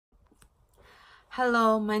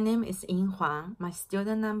Hello, my name is Ying Huang. My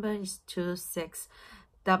student number is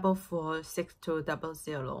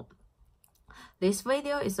 26446200. This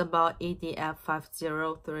video is about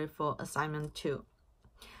EDF-5035 Assignment 2.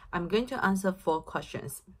 I'm going to answer 4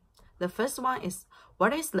 questions. The first one is,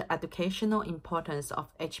 what is the educational importance of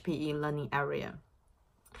HPE learning area?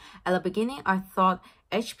 At the beginning, I thought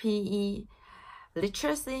HPE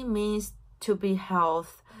literacy means to be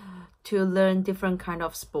healthy, to learn different kind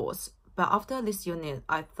of sports. But after this unit,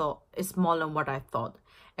 I thought it's more than what I thought.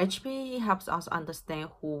 HPE helps us understand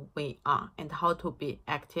who we are and how to be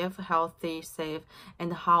active, healthy, safe,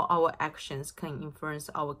 and how our actions can influence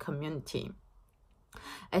our community.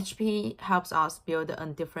 HPE helps us build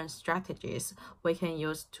on different strategies we can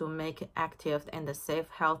use to make active and safe,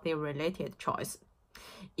 healthy related choice.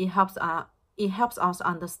 It helps us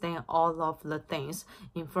understand all of the things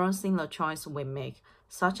influencing the choice we make,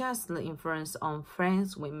 such as the influence on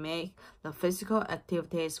friends we make, the physical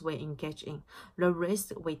activities we engage in, the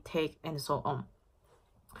risks we take, and so on.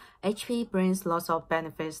 HPE brings lots of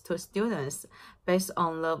benefits to students based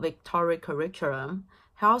on the Victoria curriculum.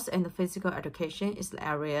 Health and physical education is the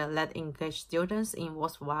area that engages students in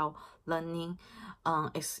worthwhile learning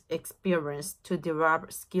experience to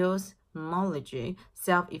develop skills, knowledge,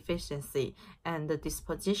 self-efficiency, and the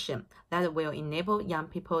disposition that will enable young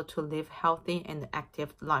people to live healthy and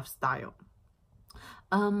active lifestyle.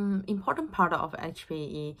 Important part of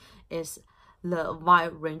HPE is the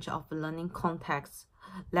wide range of learning contexts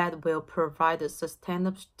that will provide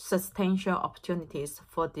substantial opportunities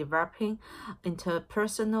for developing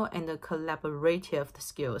interpersonal and collaborative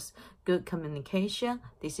skills, good communication,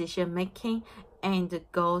 decision-making, and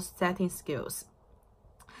goal-setting skills.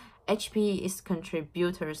 HPE is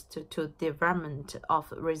contributors to development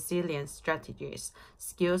of resilient strategies,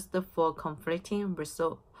 skills for conflicting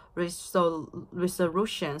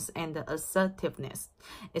resolutions, and assertiveness.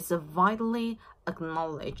 It's widely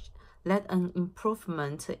acknowledged that an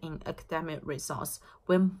improvement in academic results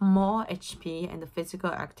when more HPE and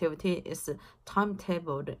physical activity is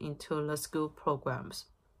timetabled into the school programs.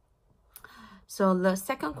 So the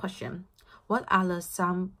second question, what are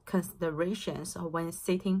some considerations when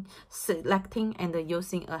selecting and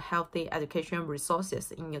using a healthy education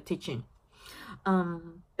resources in your teaching?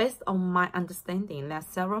 Based on my understanding, there are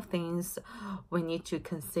several things we need to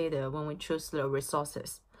consider when we choose the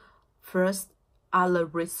resources. First, are the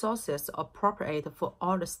resources appropriate for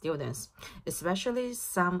all the students? Especially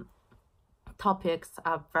some topics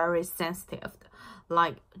are very sensitive,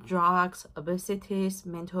 like drugs, obesity,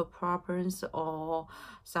 mental problems, or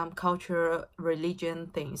some culture, religion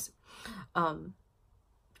things.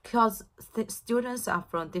 Because students are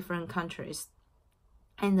from different countries,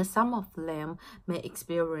 and some of them may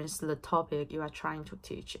experience the topic you are trying to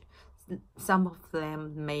teach. Some of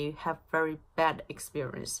them may have very bad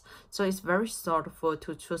experience. So it's very thoughtful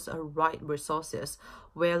to choose a right resources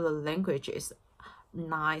where the language is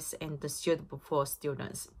nice and suitable for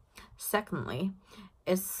students. Secondly,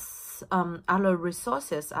 other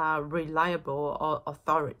resources are reliable or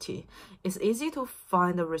authority. It's easy to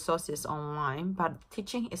find the resources online, but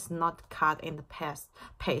teaching is not cut and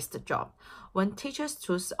paste job. When teachers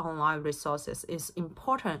choose online resources, it's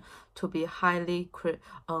important to be highly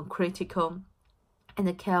critical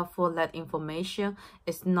and careful that information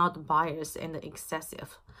is not biased and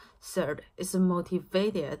excessive. Third, it's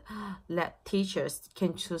motivated that teachers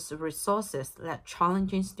can choose resources that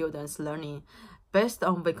challenging students' learning. Based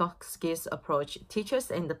on Vygotsky's approach,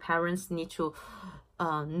 teachers and the parents need to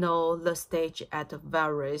know the stage at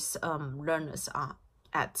various learners are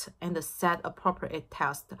at and set appropriate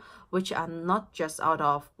tests which are just out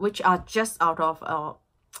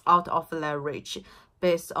of their reach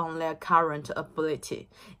based on their current ability.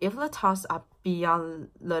 If the tasks are beyond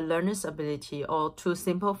the learner's ability or too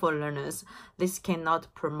simple for learners, this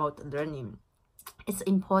cannot promote learning. It's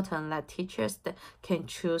important that teachers can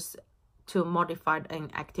choose to modify an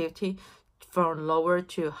activity from lower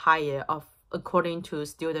to higher according to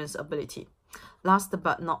students' ability. Last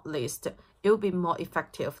but not least, it will be more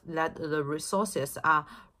effective that the resources are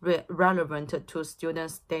relevant to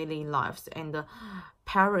students' daily lives, and the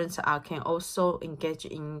parents can also engage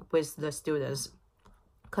with the students,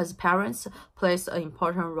 because parents plays an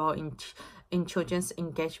important role in children's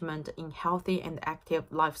engagement in healthy and active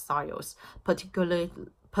lifestyles,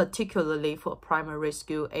 particularly for primary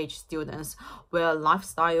school age students, where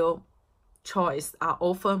lifestyle choices are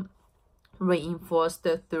often reinforced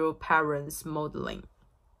through parents' modeling.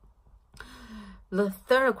 The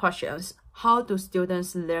third question is, How do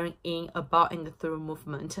students learn in, about, and through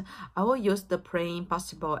movement? I will use the playing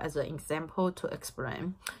basketball as an example to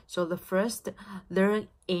explain. So the first, learn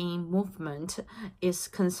in movement is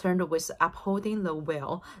concerned with upholding the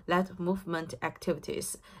well-led movement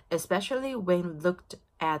activities, especially when looked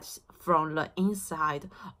at from the inside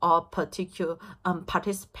or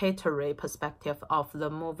participatory perspective of the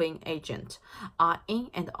moving agent, are in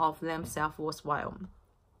and of themselves worthwhile.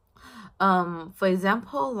 For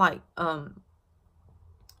example, like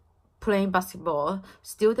playing basketball,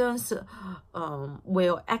 students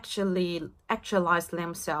will actualize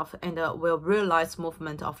themselves and will realize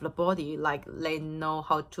movement of the body, like they know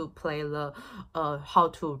how to play the how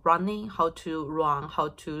to running, how to run, how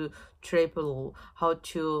to dribble, how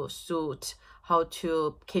to shoot, how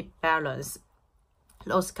to keep balance.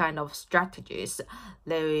 Those kind of strategies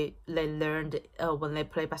they learned when they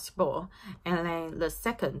play basketball. And then the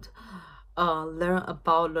second, learn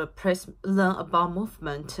about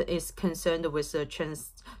movement is concerned with the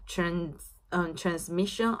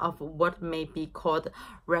transmission of what may be called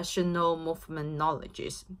rational movement knowledge.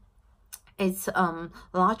 It's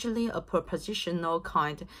largely a propositional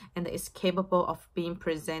kind and is capable of being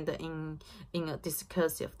presented in a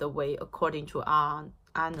discursive way, according to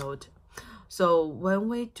Arnold. So when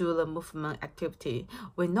we do the movement activity,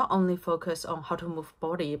 we not only focus on how to move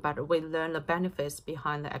body, but we learn the benefits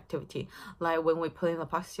behind the activity. Like when we play the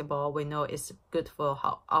basketball, we know it's good for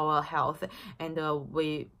our health, and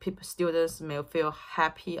students may feel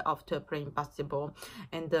happy after playing basketball.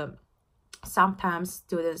 And sometimes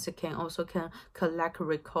students can collect,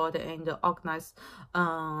 record, and organize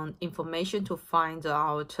information to find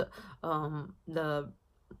out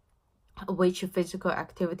which physical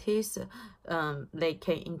activities they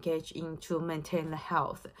can engage in to maintain the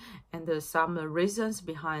health, and some reasons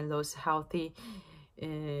behind those healthy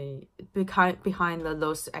behind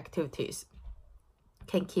those activities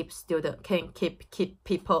can keep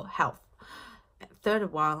people health.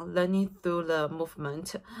 Third one, learning through the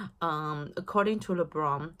movement. According to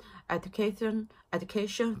LeBron, education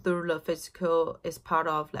through the physical is part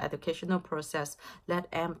of the educational process that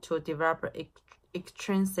aims to develop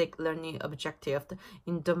extrinsic learning objectives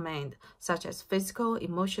in domains such as physical,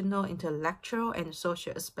 emotional, intellectual, and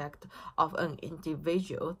social aspects of an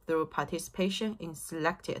individual through participation in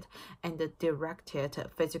selected and directed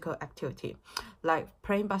physical activity. Like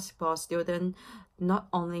playing basketball, students not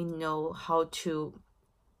only know how to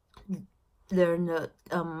learn the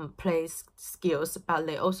play skills, but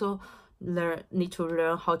they also need to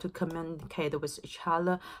learn how to communicate with each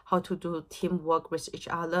other, how to do teamwork with each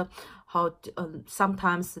other, how to,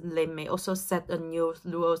 sometimes they may also set a new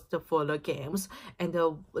rules for the games, and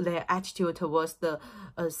their attitude towards the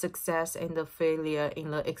success and the failure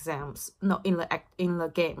in the exams, in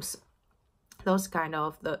the games. Those kind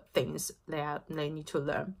of the things that they need to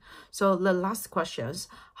learn. So the last questions,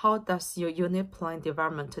 how does your unit plan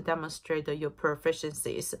development demonstrate your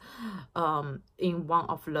proficiencies in one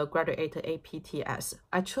of the graduate APTS?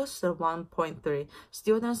 I chose the 1.3,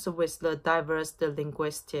 students with the diverse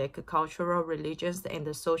linguistic, cultural, religious,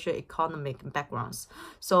 and socio-economic backgrounds.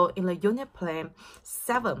 So in the unit plan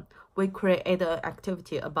 7, we create an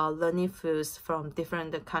activity about learning foods from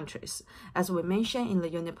different countries. As we mentioned in the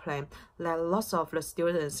unit plan, that lots of the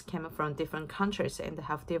students came from different countries and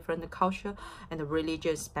have different culture and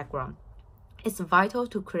religious background. It's vital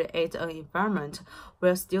to create an environment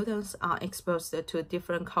where students are exposed to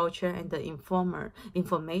different culture and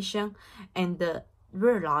information, and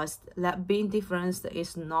realize that being different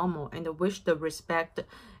is normal and wish to respect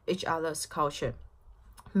each other's culture.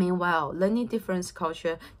 Meanwhile, learning different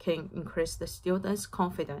culture can increase the students'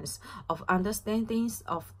 confidence of understanding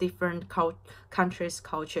of different countries'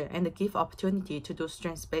 culture and give opportunity to do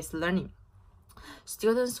strengths-based learning.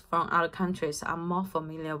 Students from other countries are more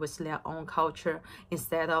familiar with their own culture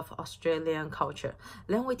instead of Australian culture.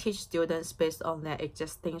 Then we teach students based on their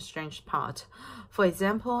existing strength part. For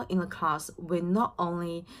example, in the class, we not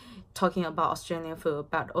only talking about Australian food,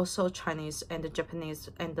 but also Chinese and Japanese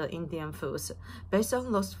and the Indian foods. Based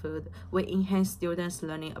on those food, we enhance students'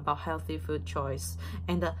 learning about healthy food choice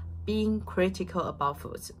and being critical about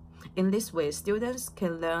foods. In this way, students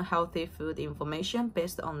can learn healthy food information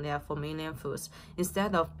based on their familiar foods,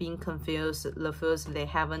 instead of being confused the foods they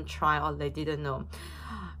haven't tried or they didn't know.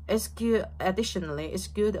 Additionally, it's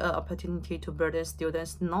good opportunity to broaden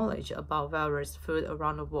students' knowledge about various food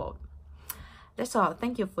around the world. That's all.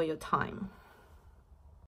 Thank you for your time.